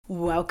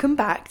Welcome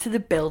back to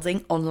the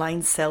Building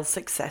Online Sales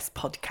Success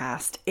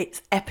podcast.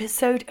 It's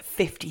episode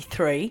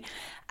 53.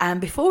 And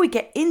before we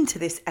get into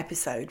this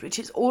episode, which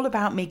is all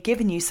about me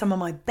giving you some of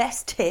my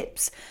best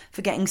tips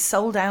for getting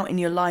sold out in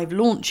your live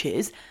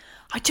launches,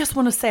 I just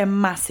want to say a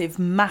massive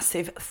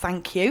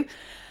thank you.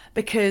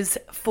 Because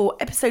for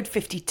episode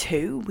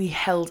 52, we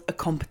held a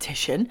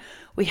competition.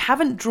 We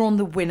haven't drawn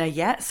the winner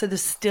yet, so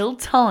there's still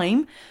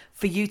time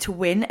for you to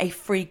win a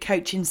free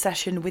coaching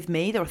session with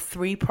me. There are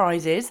 3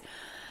 prizes.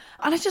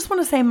 And I just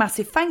want to say a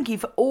massive thank you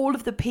for all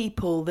of the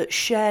people that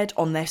shared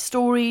on their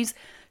stories,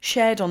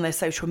 shared on their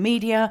social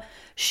media,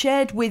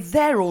 shared with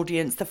their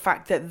audience the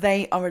fact that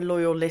they are a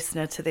loyal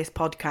listener to this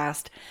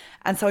podcast.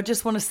 And so I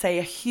just want to say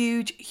a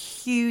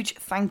huge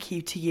thank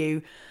you to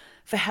you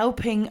for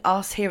helping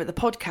us here at the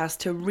podcast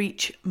to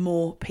reach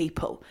more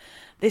people.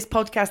 This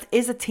podcast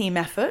is a team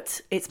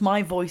effort. It's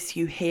my voice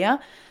you hear,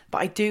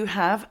 but I do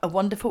have a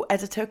wonderful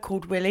editor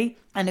called Willie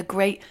and a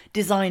great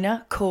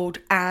designer called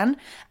Anne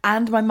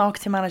and my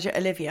marketing manager,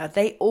 Olivia.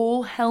 They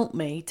all help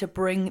me to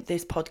bring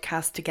this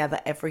podcast together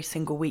every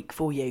single week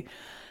for you.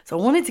 So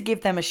I wanted to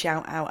give them a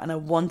shout out and I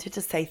wanted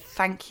to say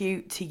thank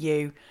you to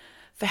you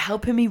for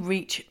helping me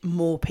reach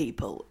more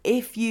people.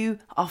 If you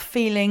are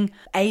feeling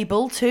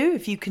able to,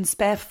 if you can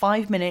spare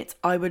 5 minutes,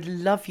 I would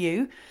love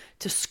you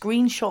to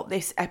screenshot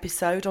this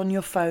episode on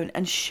your phone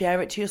and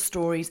share it to your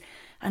stories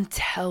and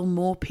tell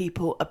more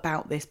people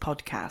about this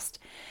podcast,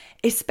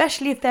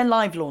 especially if they're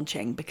live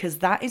launching, because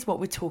that is what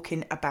we're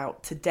talking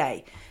about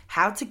today.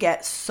 How to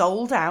get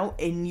sold out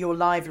in your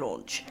live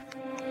launch.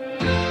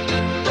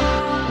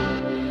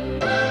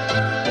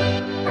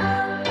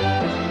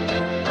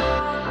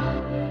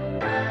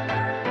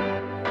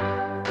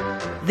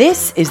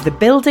 This is the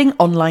Building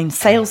Online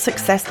Sales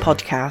Success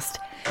podcast,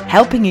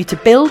 helping you to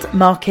build,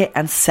 market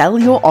and sell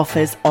your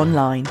offers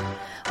online.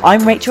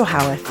 I'm Rachel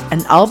Howarth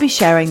and I'll be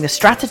sharing the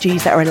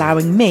strategies that are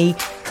allowing me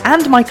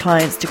and my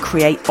clients to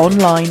create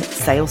online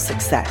sales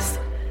success.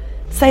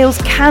 Sales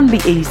can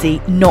be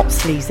easy, not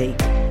sleazy.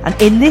 And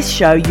in this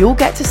show, you'll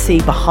get to see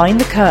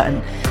behind the curtain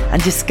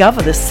and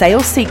discover the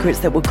sales secrets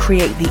that will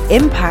create the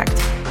impact,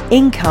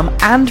 income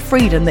and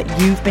freedom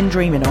that you've been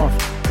dreaming of.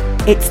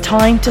 It's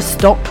time to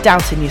stop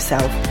doubting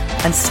yourself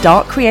and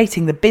start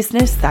creating the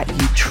business that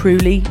you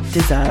truly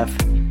deserve.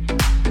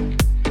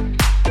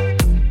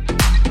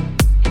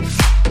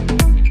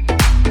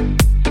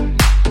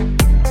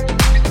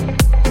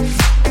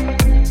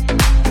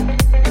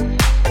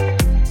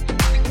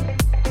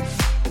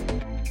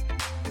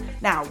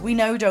 Now, we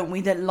know, don't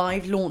we, that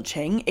live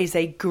launching is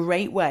a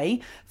great way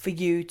for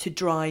you to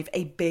drive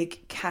a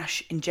big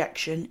cash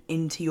injection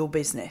into your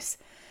business.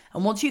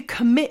 And once you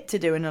commit to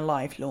doing a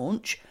live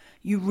launch,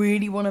 you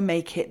really want to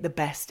make it the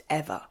best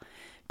ever.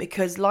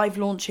 Because live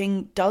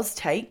launching does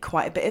take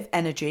quite a bit of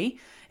energy.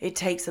 It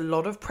takes a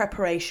lot of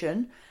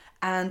preparation.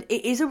 And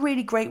it is a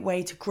really great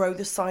way to grow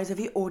the size of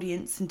your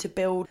audience and to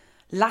build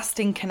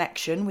lasting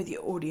connection with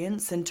your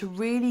audience and to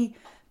really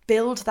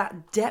build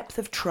that depth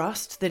of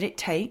trust that it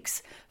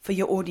takes for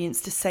your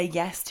audience to say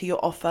yes to your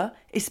offer,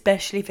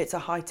 especially if it's a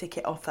high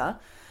ticket offer.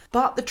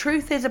 But the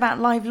truth is about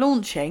live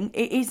launching,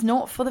 it is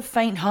not for the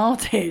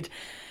faint-hearted,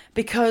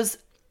 because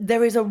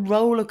there is a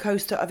roller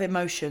coaster of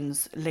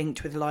emotions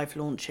linked with live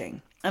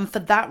launching. And for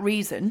that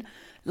reason,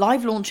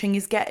 live launching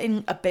is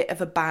getting a bit of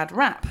a bad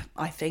rap,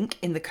 I think,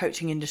 in the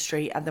coaching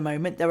industry at the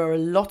moment. There are a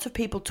lot of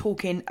people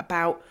talking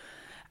about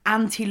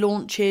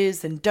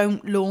anti-launches and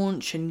don't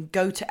launch and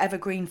go to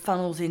evergreen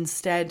funnels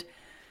instead.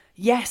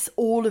 Yes,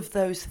 all of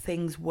those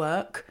things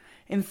work.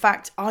 In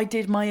fact, I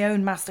did my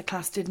own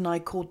masterclass, didn't I,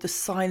 called the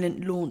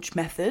silent launch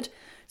method.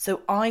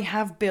 So I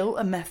have built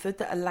a method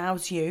that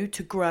allows you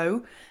to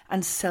grow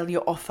and sell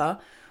your offer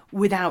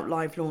without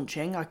live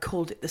launching. I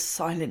called it the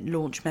silent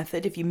launch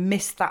method. If you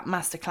missed that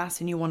masterclass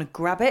and you want to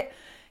grab it,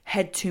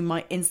 head to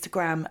my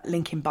Instagram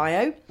link in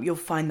bio. You'll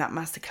find that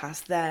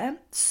masterclass there.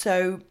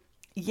 So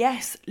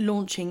yes,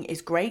 launching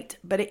is great,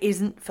 but it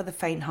isn't for the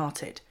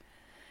faint-hearted.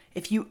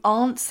 If you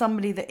aren't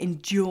somebody that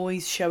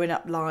enjoys showing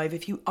up live,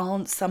 if you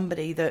aren't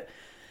somebody that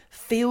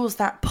feels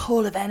that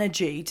pull of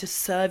energy to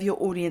serve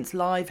your audience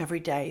live every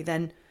day,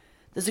 then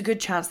there's a good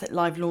chance that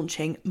live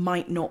launching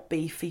might not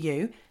be for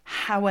you.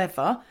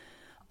 However,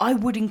 I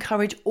would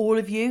encourage all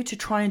of you to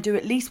try and do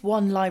at least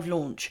one live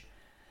launch.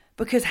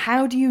 Because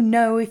how do you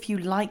know if you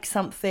like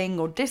something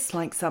or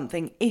dislike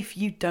something if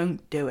you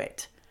don't do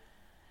it?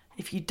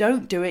 If you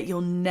don't do it,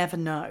 you'll never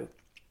know.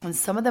 And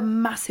some of the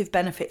massive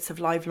benefits of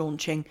live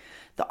launching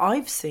that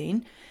I've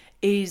seen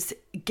is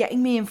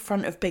getting me in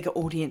front of bigger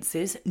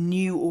audiences,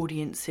 new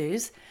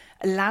audiences,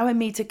 allowing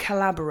me to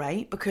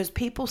collaborate because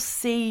people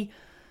see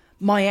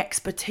my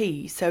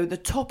expertise. So the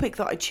topic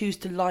that I choose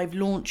to live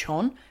launch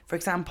on, for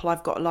example,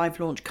 I've got a live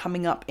launch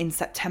coming up in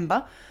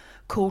September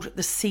called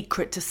The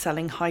Secret to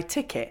Selling High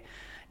Ticket.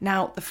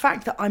 Now, the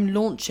fact that I'm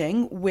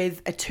launching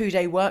with a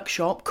 2-day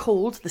workshop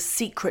called The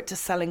Secret to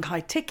Selling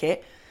High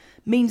Ticket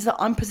means that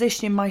I'm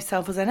positioning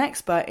myself as an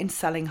expert in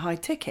selling high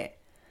ticket.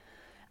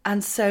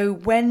 And so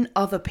when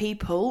other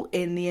people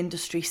in the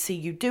industry see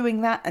you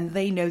doing that and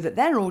they know that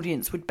their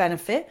audience would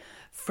benefit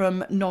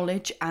from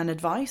knowledge and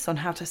advice on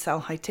how to sell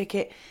high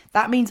ticket.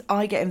 That means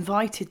I get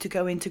invited to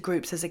go into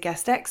groups as a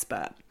guest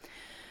expert.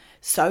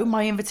 So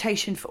my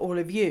invitation for all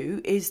of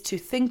you is to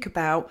think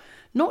about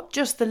not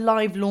just the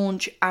live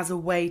launch as a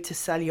way to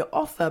sell your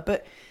offer,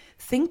 but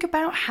think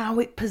about how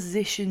it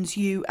positions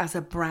you as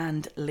a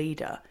brand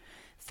leader.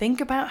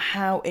 Think about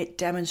how it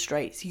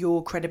demonstrates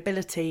your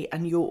credibility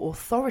and your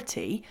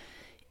authority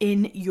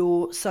in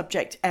your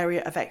subject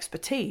area of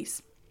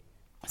expertise.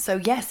 So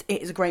yes,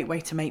 it is a great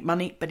way to make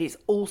money, but it's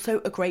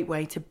also a great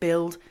way to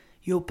build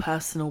your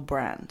personal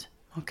brand.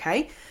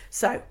 Okay,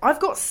 so I've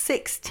got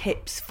 6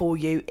 tips for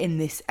you in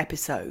this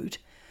episode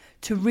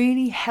to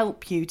really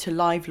help you to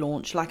live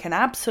launch like an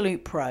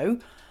absolute pro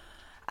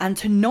and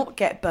to not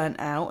get burnt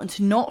out and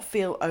to not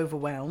feel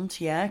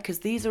overwhelmed. Yeah, because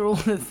these are all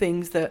the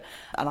things that,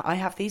 and I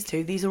have these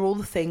too, these are all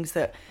the things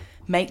that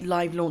make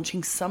live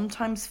launching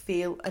sometimes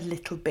feel a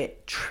little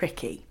bit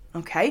tricky.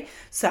 Okay,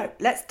 so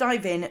let's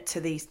dive in to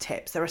these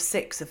tips. There are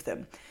 6 of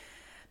them.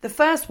 The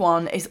first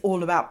one is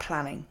all about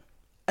planning.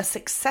 A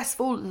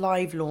successful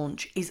live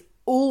launch is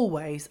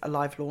always a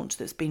live launch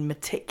that's been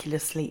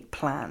meticulously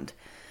planned.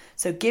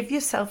 So give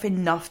yourself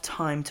enough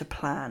time to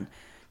plan.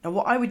 Now,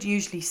 what I would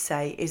usually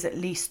say is at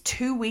least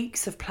 2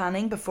 weeks of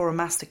planning before a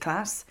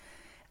masterclass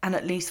and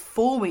at least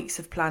 4 weeks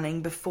of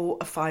planning before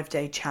a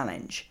 5-day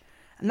challenge.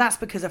 And that's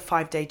because a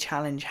 5-day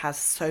challenge has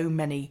so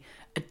many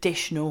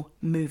additional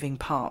moving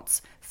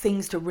parts,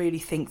 things to really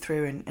think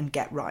through and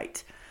get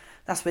right.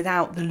 That's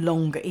without the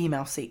longer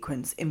email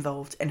sequence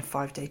involved in a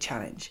 5-day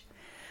challenge.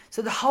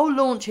 So the whole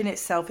launch in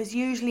itself is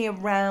usually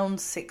around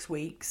 6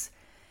 weeks.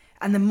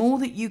 And the more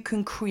that you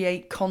can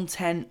create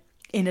content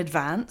in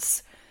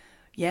advance,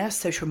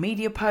 social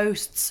media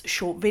posts,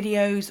 short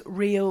videos,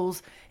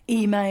 reels,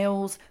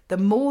 emails, the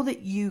more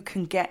that you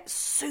can get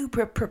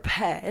super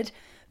prepared,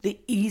 the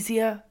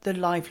easier the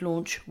live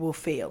launch will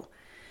feel.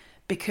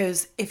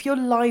 Because if you're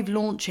live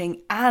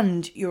launching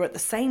and you're at the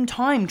same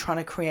time trying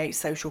to create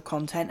social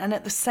content and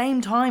at the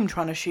same time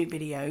trying to shoot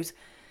videos,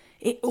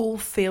 it all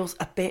feels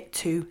a bit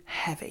too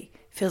heavy,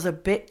 feels a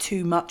bit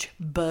too much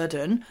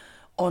burden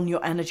on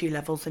your energy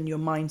levels and your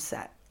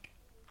mindset.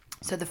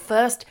 So the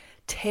first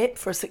tip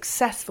for a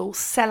successful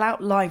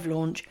sellout live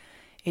launch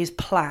is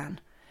plan.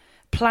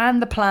 Plan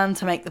the plan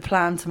to make the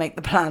plan to make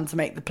the plan to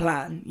make the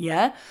plan,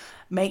 yeah?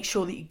 Make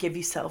sure that you give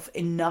yourself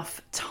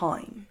enough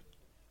time.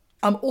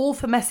 I'm all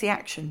for messy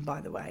action,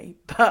 by the way,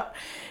 but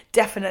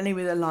definitely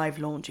with a live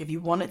launch, if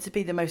you want it to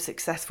be the most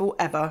successful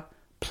ever,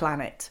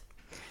 plan it.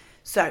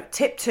 So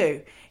tip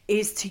 2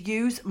 is to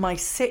use my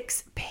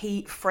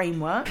 6P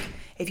framework.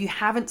 If you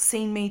haven't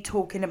seen me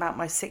talking about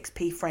my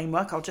 6P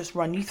framework, I'll just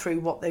run you through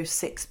what those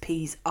 6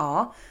 Ps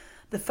are.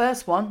 The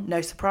first one,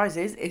 no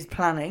surprises, is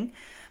planning.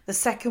 The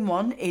second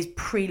one is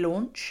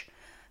pre-launch.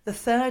 The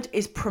third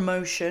is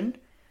promotion.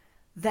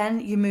 Then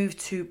you move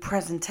to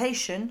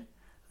presentation,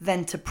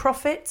 then to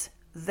profit,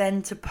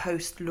 then to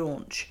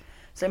post-launch.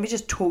 So let me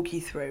just talk you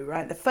through,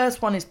 right? The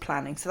first one is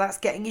planning. So that's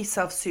getting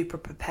yourself super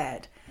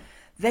prepared.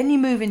 Then you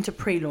move into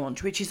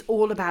pre-launch, which is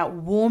all about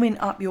warming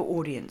up your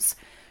audience,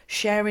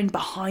 sharing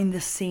behind the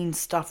scenes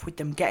stuff with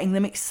them, getting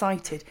them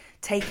excited,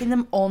 taking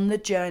them on the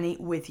journey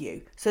with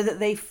you so that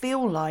they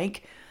feel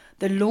like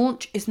the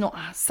launch is not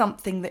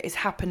something that is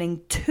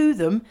happening to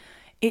them,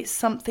 it's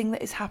something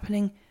that is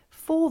happening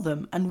for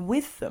them and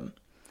with them.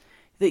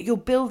 That you're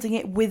building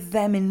it with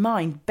them in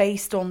mind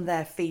based on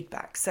their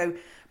feedback. So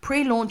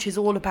pre-launch is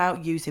all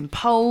about using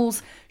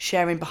polls,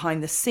 sharing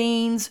behind the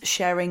scenes,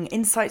 sharing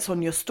insights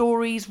on your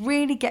stories,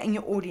 really getting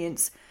your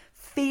audience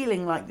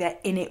feeling like they're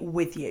in it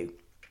with you.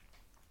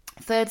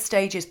 Third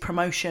stage is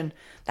promotion.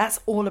 That's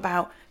all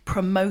about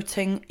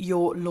promoting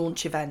your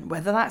launch event,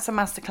 whether that's a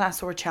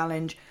masterclass or a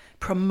challenge,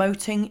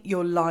 promoting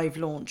your live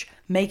launch,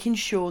 making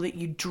sure that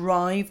you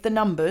drive the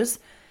numbers.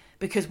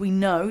 Because we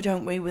know,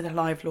 don't we, with a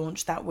live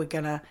launch that we're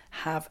going to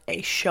have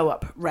a show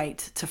up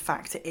rate to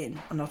factor in.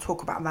 And I'll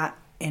talk about that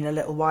in a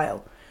little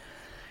while.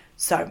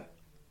 So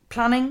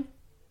planning,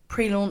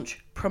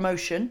 pre-launch,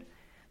 promotion.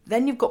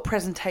 Then you've got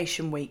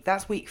presentation week.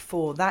 That's week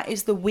 4. That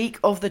is the week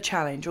of the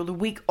challenge or the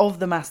week of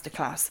the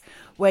masterclass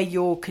where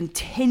you're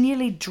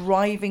continually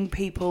driving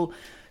people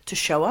to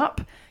show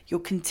up. You're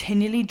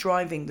continually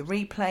driving the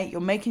replay. You're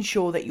making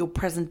sure that your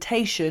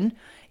presentation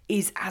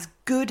is as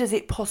good as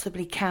it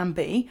possibly can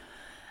be.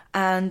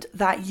 And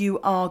that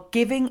you are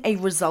giving a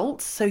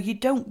result. So you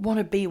don't want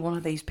to be one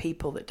of these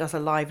people that does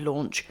a live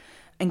launch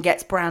and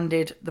gets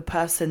branded the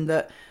person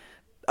that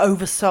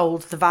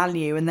oversold the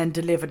value and then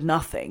delivered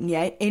nothing.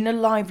 Yeah, in a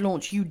live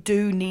launch, you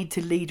do need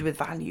to lead with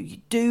value. You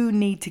do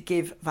need to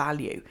give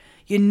value.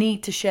 You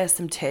need to share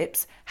some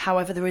tips.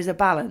 However, there is a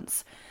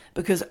balance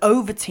because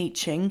over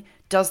teaching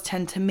does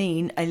tend to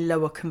mean a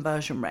lower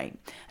conversion rate.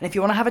 And if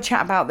you want to have a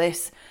chat about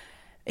this,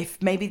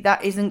 if maybe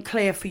that isn't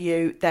clear for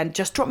you, then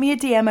just drop me a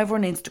DM over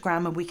on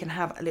Instagram and we can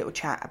have a little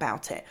chat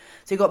about it.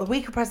 So you've got the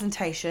week of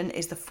presentation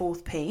is the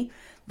 4th P.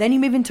 Then you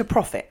move into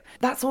profit.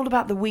 That's all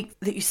about the week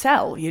that you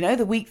sell,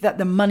 the week that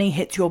the money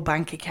hits your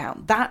bank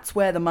account. That's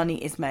where the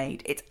money is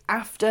made. It's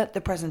after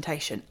the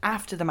presentation,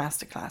 after the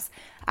masterclass,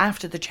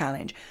 after the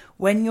challenge,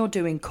 when you're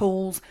doing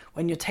calls,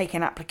 when you're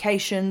taking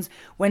applications,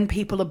 when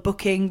people are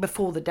booking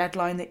before the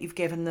deadline that you've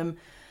given them.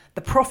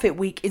 The profit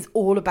week is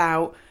all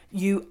about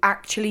you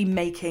actually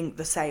making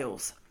the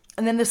sales.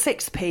 And then the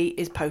 6P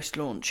is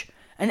post-launch.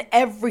 And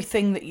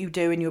everything that you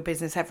do in your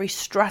business, every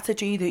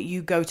strategy that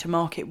you go to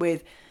market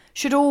with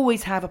should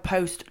always have a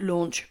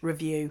post-launch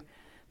review.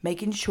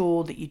 Making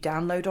sure that you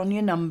download on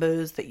your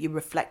numbers, that you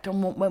reflect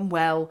on what went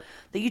well,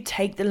 that you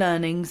take the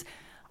learnings.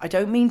 I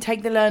don't mean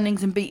take the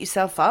learnings and beat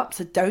yourself up,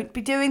 so don't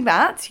be doing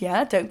that.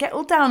 Yeah, don't get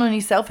all down on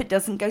yourself. It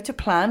doesn't go to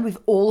plan. We've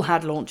all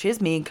had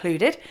launches, me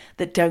included,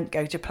 that don't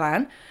go to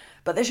plan.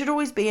 But there should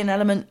always be an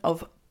element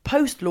of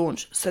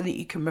post-launch so that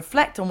you can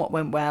reflect on what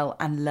went well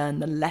and learn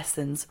the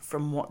lessons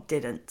from what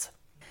didn't.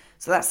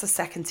 So that's the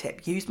second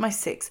tip. Use my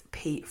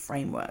 6P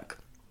framework.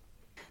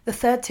 The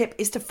third tip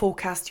is to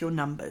forecast your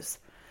numbers.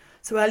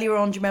 So earlier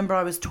on, do you remember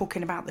I was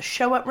talking about the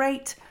show-up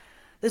rate?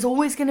 There's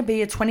always going to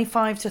be a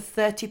 25 to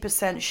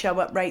 30%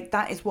 show-up rate.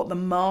 That is what the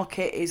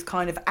market is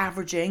kind of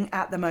averaging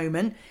at the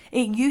moment.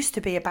 It used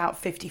to be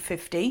about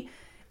 50-50.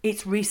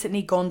 It's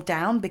recently gone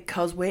down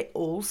because we're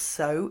all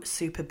so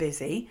super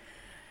busy.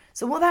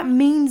 So what that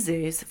means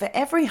is for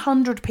every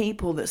 100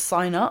 people that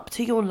sign up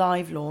to your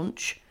live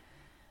launch,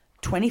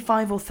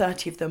 25 or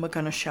 30 of them are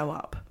going to show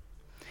up.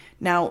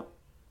 Now,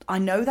 I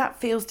know that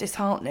feels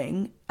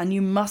disheartening, and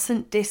you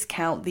mustn't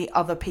discount the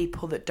other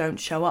people that don't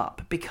show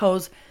up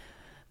because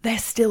they're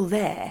still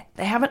there.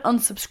 They haven't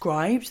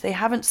unsubscribed. They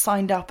haven't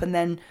signed up and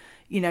then,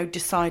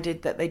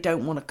 decided that they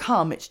don't want to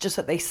come. It's just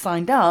that they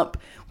signed up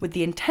with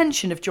the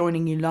intention of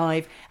joining you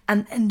live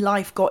and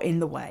life got in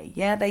the way.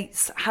 Yeah, they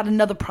had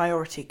another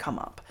priority come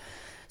up.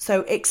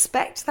 So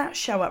expect that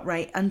show up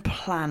rate and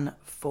plan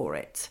for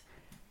it.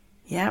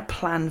 Yeah,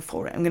 plan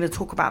for it. I'm going to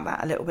talk about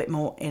that a little bit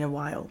more in a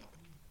while.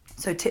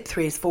 So tip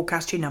 3 is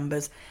forecast your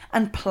numbers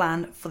and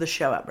plan for the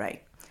show up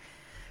rate.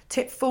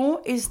 Tip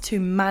 4 is to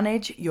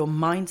manage your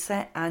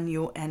mindset and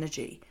your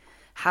energy.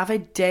 Have a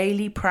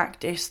daily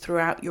practice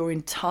throughout your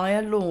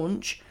entire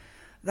launch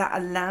that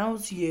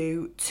allows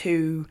you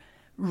to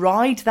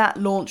ride that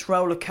launch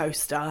roller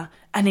coaster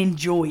and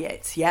enjoy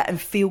it, yeah, and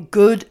feel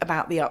good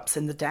about the ups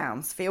and the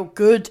downs. Feel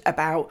good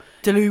about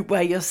the loop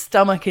where your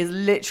stomach is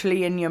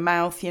literally in your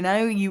mouth,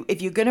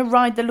 if you're going to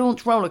ride the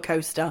launch roller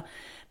coaster,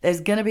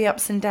 there's going to be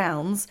ups and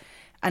downs,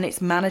 and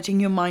it's managing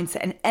your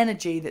mindset and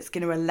energy that's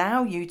going to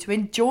allow you to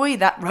enjoy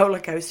that roller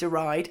coaster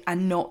ride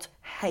and not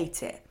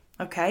hate it,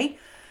 okay?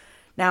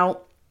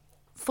 Now,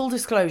 full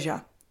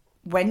disclosure,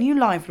 when you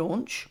live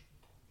launch,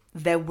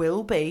 there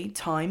will be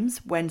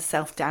times when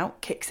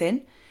self-doubt kicks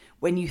in,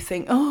 when you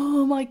think,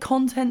 oh, my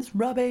content's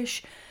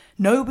rubbish,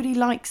 nobody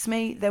likes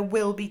me. There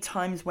will be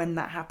times when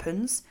that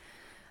happens.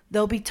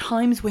 There'll be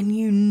times when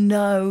you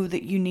know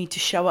that you need to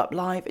show up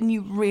live and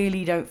you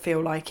really don't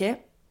feel like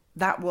it.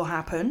 That will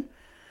happen.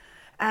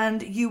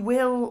 And you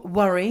will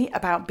worry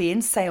about being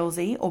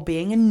salesy or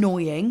being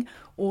annoying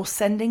or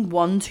sending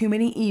one too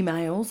many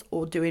emails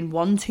or doing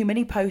one too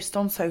many posts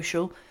on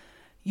social.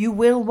 You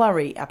will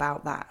worry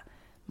about that.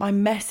 My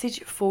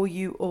message for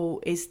you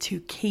all is to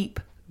keep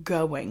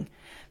going.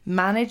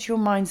 Manage your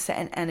mindset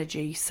and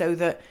energy so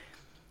that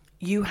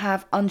you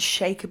have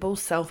unshakable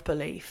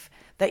self-belief,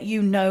 that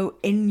you know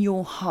in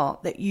your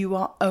heart that you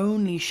are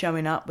only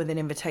showing up with an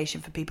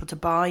invitation for people to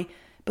buy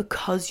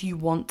because you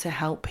want to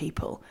help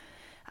people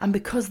and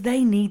because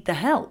they need the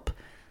help.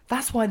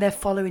 That's why they're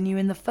following you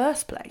in the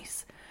first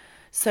place.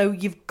 So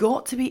you've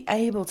got to be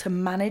able to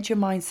manage your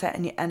mindset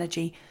and your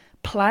energy,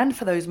 plan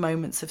for those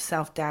moments of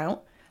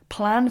self-doubt,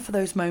 plan for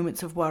those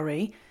moments of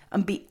worry,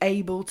 and be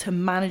able to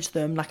manage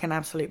them like an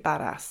absolute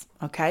badass,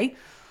 okay?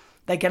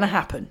 They're going to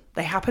happen.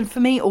 They happen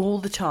for me all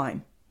the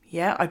time.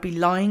 Yeah, I'd be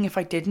lying if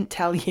I didn't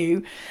tell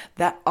you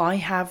that I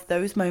have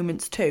those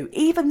moments too.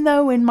 Even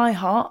though in my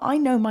heart, I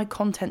know my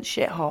content's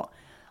shit hot.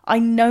 I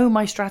know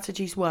my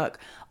strategies work.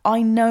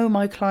 I know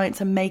my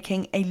clients are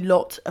making a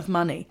lot of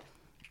money.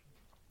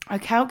 I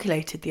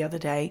calculated the other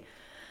day,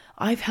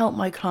 I've helped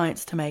my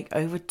clients to make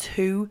over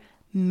 $2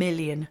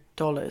 million.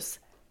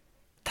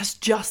 That's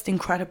just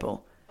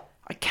incredible.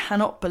 I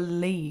cannot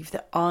believe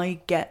that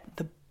I get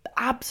the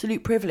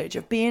absolute privilege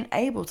of being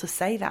able to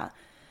say that.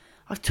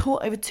 I've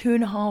taught over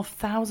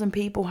 2,500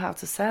 people how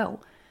to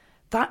sell.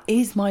 That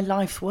is my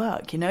life's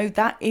work,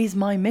 that is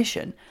my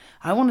mission.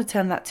 I want to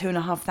turn that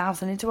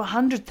 2,500 into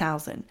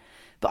 100,000.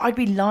 But I'd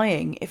be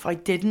lying if I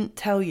didn't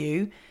tell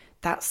you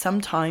that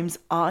sometimes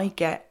I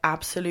get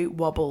absolute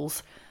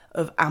wobbles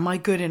of, am I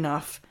good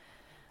enough?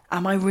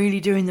 Am I really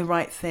doing the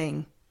right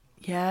thing?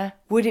 Yeah.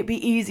 Would it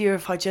be easier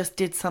if I just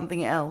did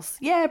something else?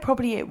 Yeah,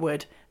 probably it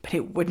would, but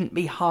it wouldn't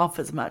be half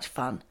as much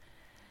fun.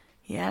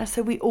 Yeah,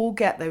 so we all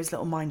get those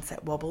little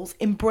mindset wobbles.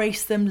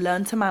 Embrace them,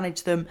 learn to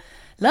manage them,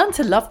 learn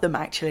to love them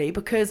actually,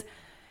 because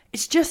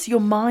it's just your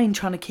mind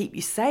trying to keep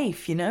you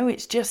safe,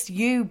 It's just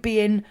you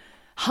being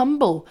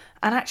humble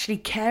and actually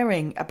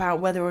caring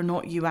about whether or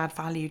not you add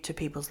value to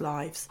people's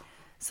lives.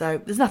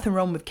 So there's nothing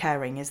wrong with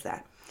caring, is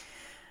there?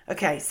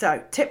 Okay,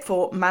 so tip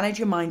 4, manage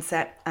your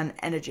mindset and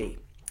energy.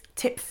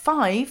 Tip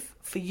 5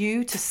 for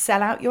you to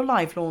sell out your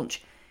live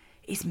launch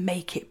is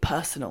make it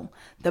personal.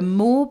 The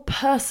more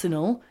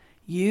personal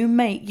you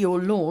make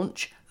your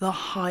launch, the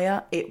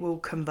higher it will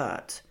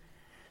convert.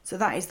 So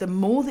that is the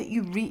more that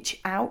you reach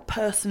out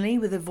personally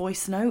with a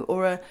voice note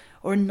or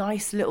a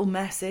nice little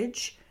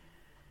message.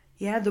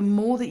 Yeah, the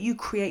more that you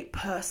create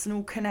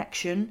personal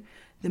connection,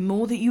 the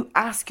more that you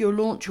ask your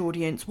launch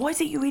audience, what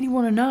is it you really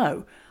want to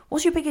know?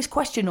 What's your biggest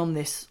question on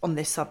this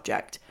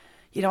subject?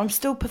 I'm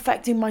still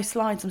perfecting my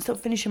slides. I'm still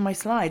finishing my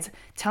slides.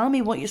 Tell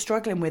me what you're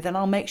struggling with and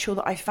I'll make sure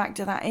that I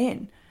factor that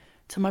in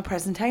to my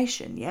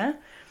presentation, yeah?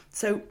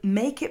 So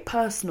make it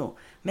personal.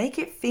 Make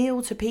it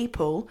feel to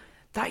people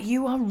that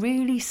you are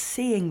really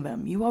seeing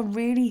them, you are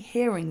really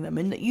hearing them,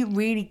 and that you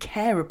really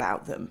care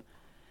about them.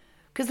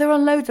 Because there are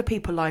loads of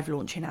people live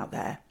launching out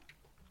there.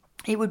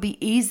 It would be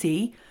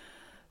easy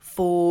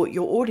for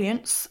your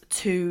audience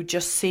to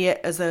just see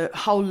it as a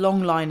whole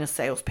long line of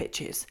sales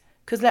pitches.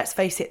 Because let's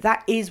face it,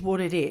 that is what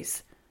it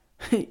is.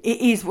 It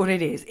is what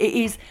it is.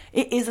 It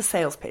is a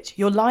sales pitch.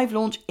 Your live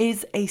launch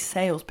is a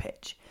sales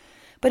pitch.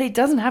 But it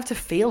doesn't have to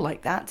feel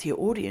like that to your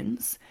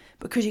audience,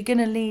 because you're going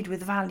to lead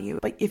with value.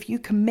 But if you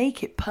can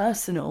make it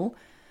personal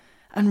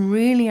and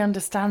really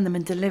understand them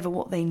and deliver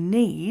what they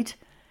need,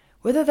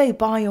 whether they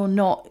buy or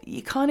not,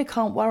 you kind of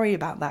can't worry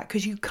about that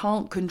because you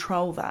can't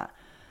control that.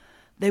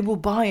 They will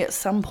buy at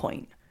some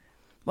point.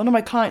 One of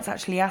my clients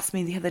actually asked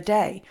me the other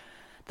day,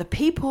 the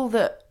people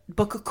that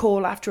book a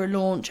call after a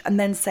launch and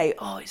then say,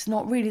 oh, it's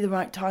not really the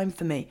right time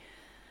for me.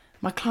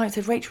 My client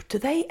said, Rachel, do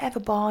they ever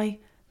buy?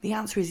 The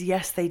answer is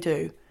yes, they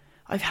do.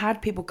 I've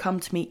had people come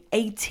to me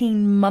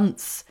 18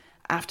 months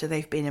after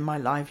they've been in my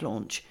live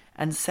launch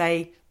and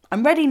say,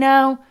 I'm ready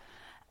now.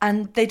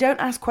 And they don't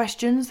ask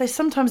questions.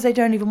 Sometimes they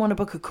don't even want to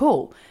book a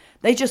call.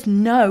 They just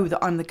know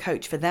that I'm the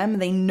coach for them.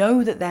 They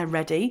know that they're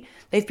ready.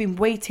 They've been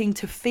waiting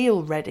to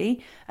feel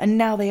ready, and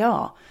now they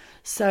are.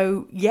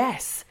 So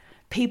yes,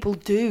 people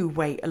do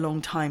wait a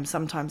long time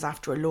sometimes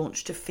after a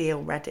launch to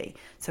feel ready.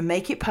 So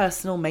make it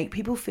personal, make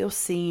people feel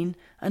seen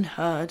and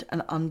heard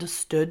and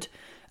understood,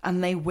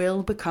 and they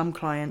will become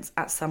clients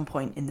at some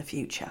point in the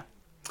future.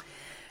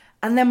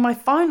 And then my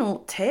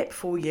final tip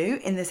for you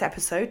in this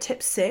episode,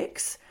 tip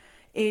 6,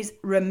 is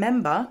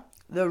remember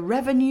the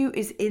revenue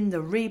is in the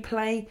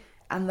replay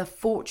and the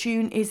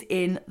fortune is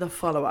in the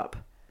follow-up.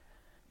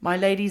 My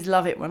ladies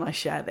love it when I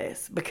share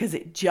this because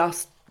it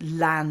just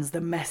lands the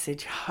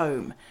message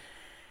home.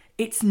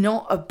 It's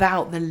not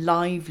about the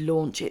live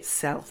launch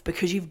itself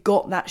because you've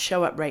got that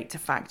show-up rate to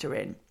factor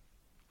in.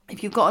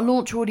 If you've got a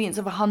launch audience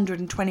of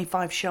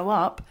 125 show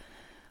up,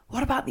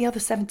 what about the other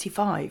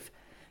 75?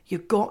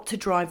 You've got to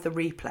drive the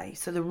replay.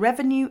 So the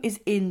revenue is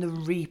in the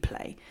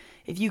replay.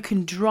 If you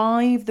can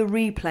drive the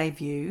replay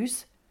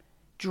views,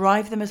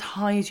 drive them as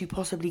high as you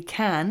possibly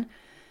can,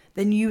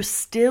 then you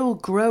still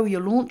grow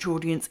your launch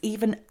audience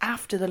even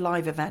after the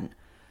live event.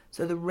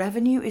 So the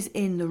revenue is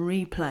in the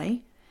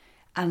replay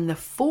and the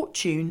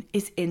fortune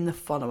is in the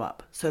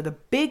follow-up. So the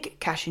big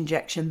cash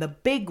injection, the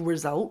big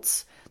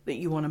results that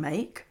you want to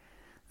make,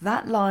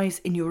 that lies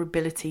in your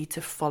ability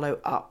to follow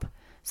up.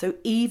 So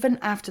even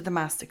after the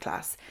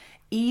masterclass,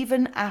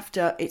 even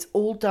after it's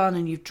all done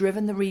and you've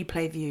driven the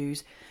replay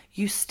views,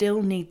 you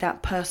still need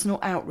that personal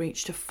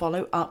outreach to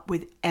follow up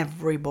with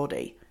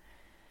everybody.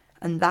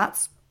 And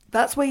that's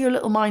where your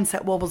little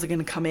mindset wobbles are going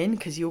to come in,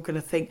 because you're going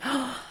to think,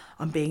 oh,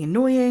 I'm being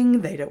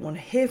annoying. They don't want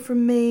to hear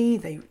from me.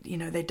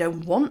 They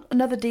don't want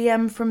another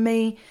DM from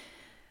me.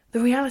 The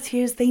reality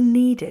is they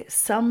need it.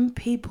 Some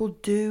people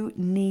do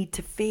need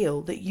to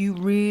feel that you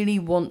really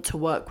want to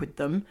work with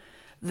them,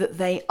 that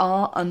they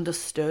are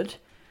understood,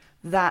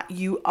 that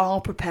you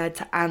are prepared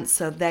to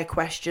answer their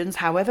questions,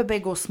 however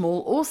big or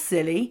small or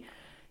silly.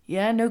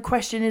 Yeah, no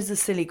question is a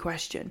silly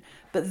question,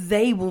 but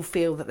they will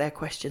feel that their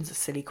questions are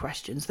silly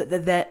questions, that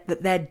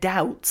their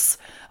doubts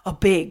are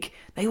big.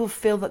 They will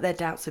feel that their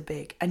doubts are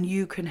big, and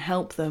you can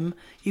help them.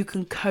 You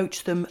can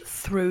coach them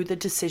through the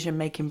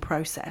decision-making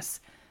process,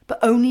 but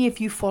only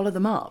if you follow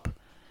them up.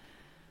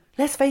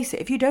 Let's face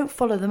it, if you don't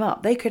follow them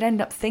up, they could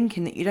end up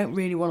thinking that you don't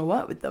really want to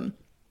work with them.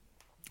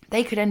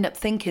 They could end up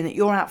thinking that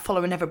you're out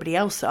following everybody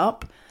else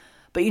up,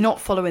 but you're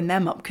not following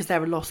them up because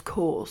they're a lost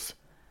cause.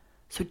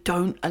 So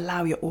don't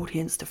allow your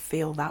audience to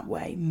feel that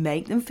way.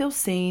 Make them feel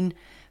seen.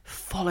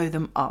 Follow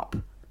them up.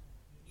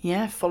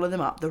 Yeah, follow them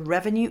up. The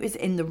revenue is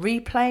in the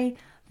replay.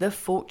 The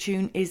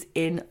fortune is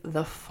in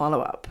the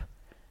follow-up.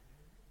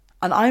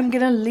 And I'm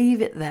going to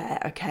leave it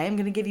there, okay? I'm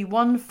going to give you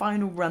one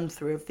final run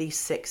through of these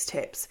 6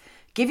 tips.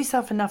 Give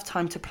yourself enough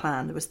time to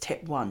plan. That was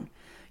tip 1.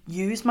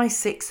 Use my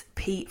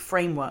 6P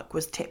framework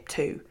was tip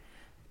 2.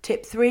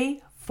 Tip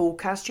 3,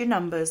 forecast your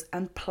numbers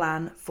and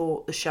plan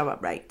for the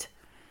show-up rate.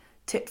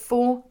 Tip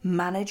 4,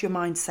 manage your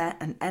mindset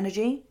and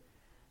energy.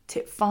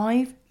 Tip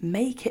 5,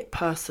 make it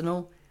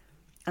personal.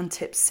 And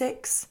tip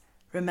 6,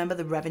 remember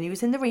the revenue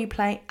is in the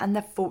replay and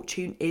the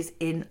fortune is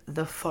in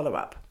the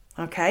follow-up.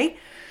 Okay?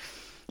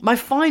 My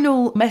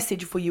final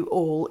message for you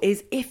all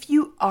is, if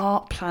you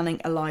are planning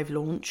a live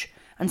launch,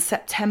 and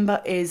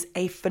September is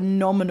a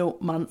phenomenal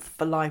month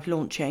for live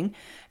launching,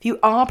 if you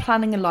are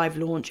planning a live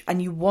launch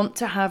and you want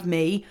to have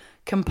me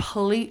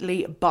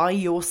completely by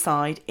your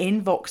side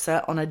in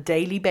Voxer on a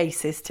daily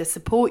basis to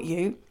support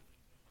you,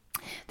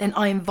 then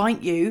I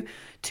invite you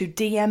to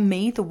DM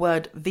me the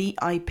word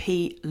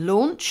VIP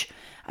launch,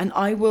 and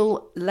I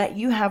will let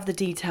you have the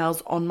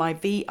details on my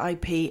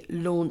VIP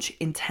launch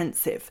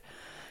intensive.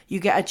 You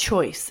get a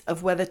choice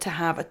of whether to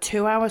have a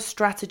 2-hour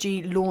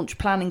strategy launch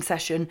planning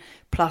session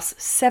plus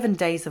 7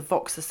 days of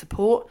Voxer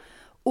support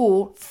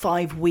or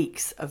 5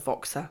 weeks of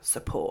Voxer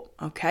support,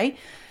 okay?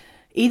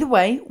 Either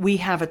way, we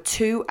have a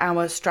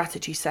 2-hour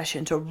strategy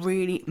session to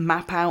really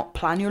map out,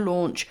 plan your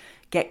launch,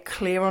 get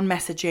clear on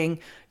messaging,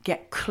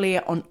 get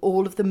clear on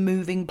all of the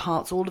moving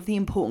parts, all of the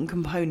important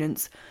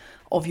components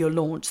of your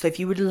launch. So if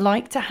you would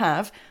like to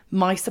have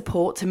my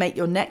support to make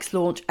your next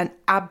launch an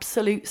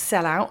absolute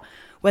sellout,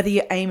 whether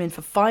you're aiming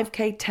for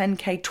 5K,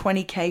 10K,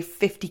 20K,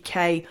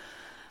 50K,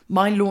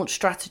 my launch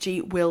strategy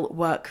will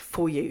work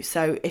for you.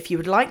 So if you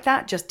would like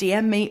that, just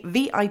DM me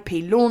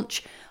VIP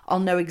launch. I'll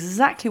know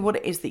exactly what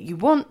it is that you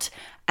want,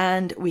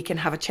 and we can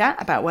have a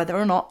chat about whether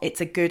or not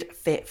it's a good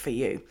fit for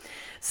you.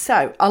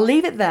 So I'll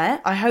leave it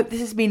there. I hope this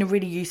has been a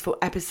really useful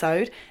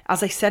episode.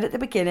 As I said at the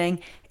beginning,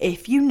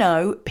 if you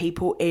know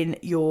people in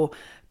your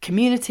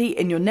community,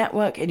 in your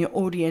network, in your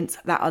audience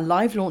that are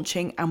live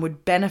launching and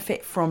would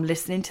benefit from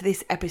listening to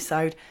this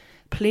episode,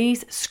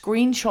 please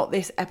screenshot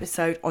this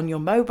episode on your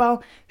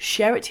mobile,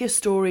 share it to your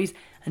stories,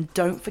 and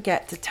don't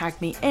forget to tag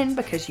me in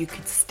because you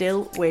could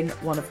still win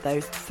one of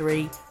those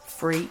 3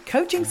 free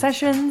coaching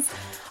sessions.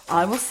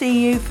 I will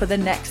see you for the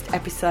next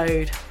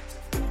episode.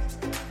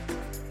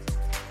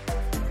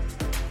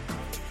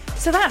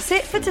 So that's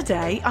it for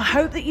today. I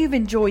hope that you've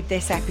enjoyed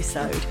this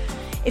episode.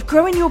 If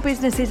growing your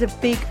business is a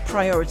big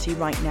priority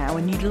right now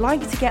and you'd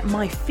like to get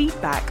my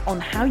feedback on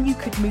how you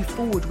could move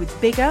forward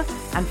with bigger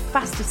and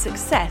faster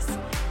success,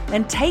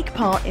 then take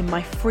part in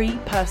my free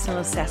personal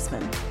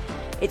assessment.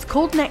 It's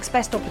called Next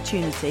Best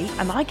Opportunity,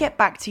 and I get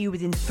back to you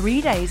within 3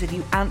 days of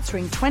you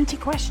answering 20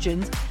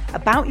 questions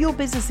about your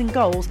business and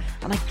goals,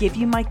 and I give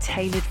you my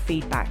tailored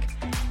feedback.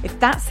 If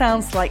that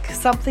sounds like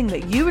something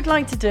that you would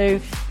like to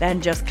do,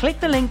 then just click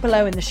the link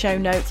below in the show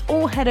notes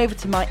or head over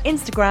to my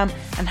Instagram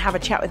and have a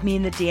chat with me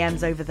in the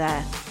DMs over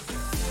there.